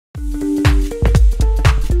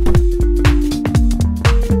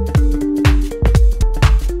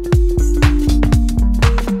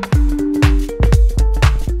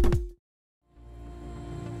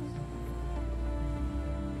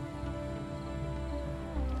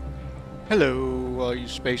Hello, all you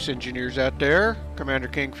space engineers out there. Commander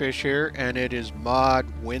Kingfish here, and it is Mod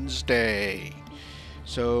Wednesday.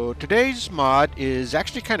 So today's mod is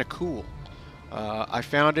actually kind of cool. I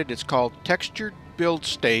found it. It's called Textured Build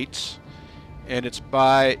States, and it's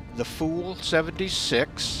by the Fool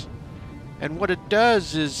 76. And what it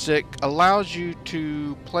does is it allows you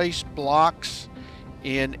to place blocks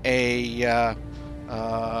in a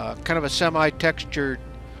kind of a semi-textured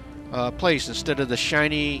place instead of the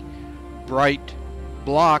shiny bright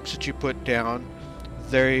blocks that you put down.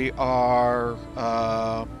 They are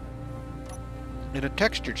in a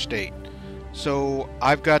textured state. So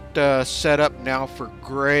I've got set up now for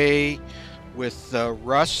gray with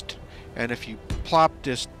rust, and if you plop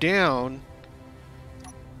this down,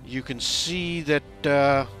 you can see that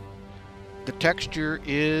the texture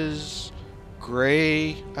is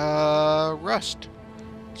gray rust.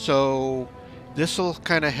 So this will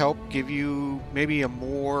kind of help give you maybe a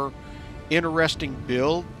more interesting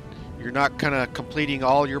build. You're not kind of completing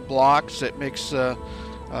all your blocks. It makes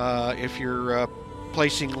if you're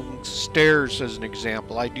placing stairs as an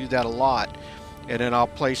example, I do that a lot, and then I'll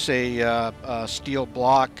place a steel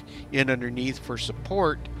block in underneath for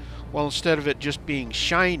support. Well, instead of it just being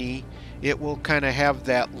shiny, it will kind of have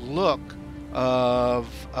that look of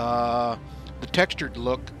the textured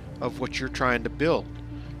look of what you're trying to build.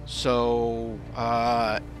 So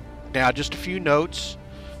now just a few notes.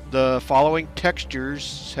 The following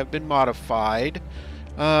textures have been modified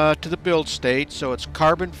to the build state. So it's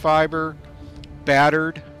carbon fiber,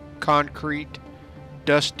 battered, concrete,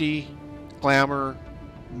 dusty, glamour,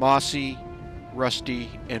 mossy, rusty,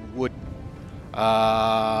 and wooden.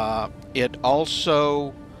 It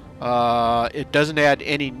also it doesn't add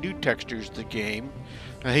any new textures to the game.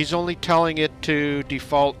 He's only telling it to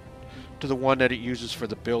default to the one that it uses for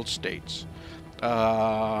the build states.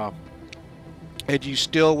 And you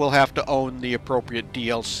still will have to own the appropriate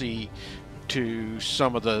DLC to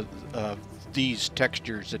some of the these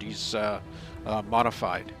textures that he's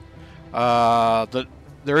modified.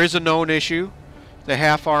 There is a known issue. The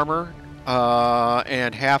half armor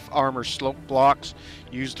and half armor slope blocks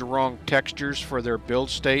use the wrong textures for their build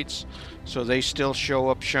states, so they still show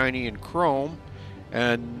up shiny in chrome.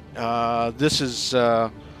 And this is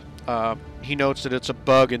he notes that it's a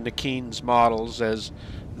bug in the Keen's models, as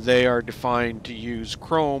they are defined to use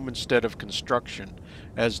chrome instead of construction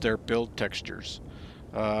as their build textures.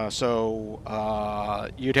 So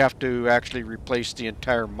you'd have to actually replace the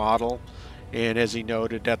entire model, and as he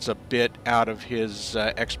noted, that's a bit out of his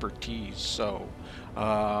expertise. So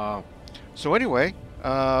anyway,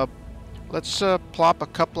 let's plop a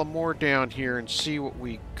couple of more down here and see what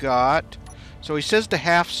we got. So he says the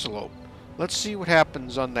half slope. Let's see what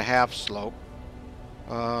happens on the half slope.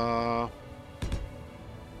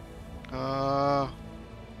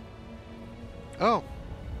 Oh,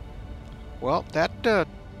 well, that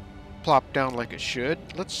plopped down like it should.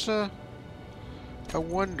 Let's I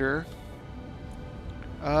wonder,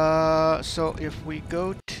 so if we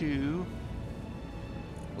go to,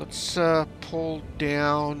 let's pull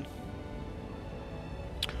down,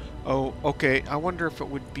 oh, okay, I wonder if it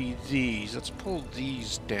would be these. Let's pull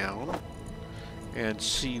these down and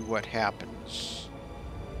see what happens.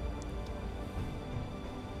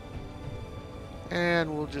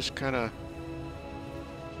 And we'll just kind of,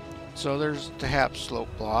 so there's the half slope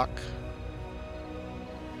block,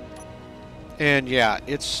 and yeah,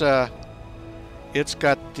 it's got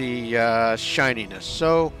the shininess,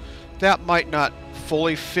 so that might not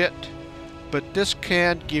fully fit, but this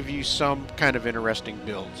can give you some kind of interesting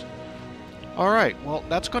builds. Alright, well,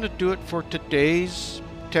 that's going to do it for today's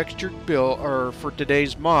textured build, or for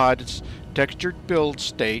today's mod. It's Textured Build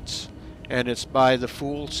States, and it's by the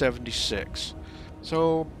Fool 76.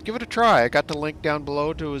 So give it a try. I got the link down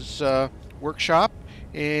below to his workshop,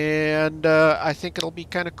 and I think it'll be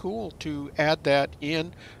kind of cool to add that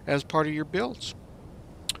in as part of your builds.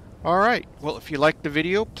 Alright, well, if you liked the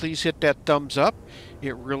video, please hit that thumbs up.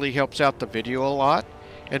 It really helps out the video a lot.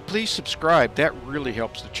 And please subscribe. That really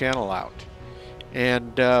helps the channel out.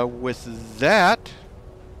 And with that,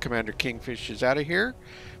 Commander Kingfish is out of here.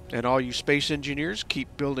 And all you space engineers,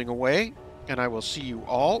 keep building away. And I will see you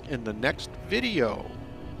all in the next video.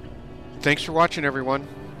 Thanks for watching, everyone.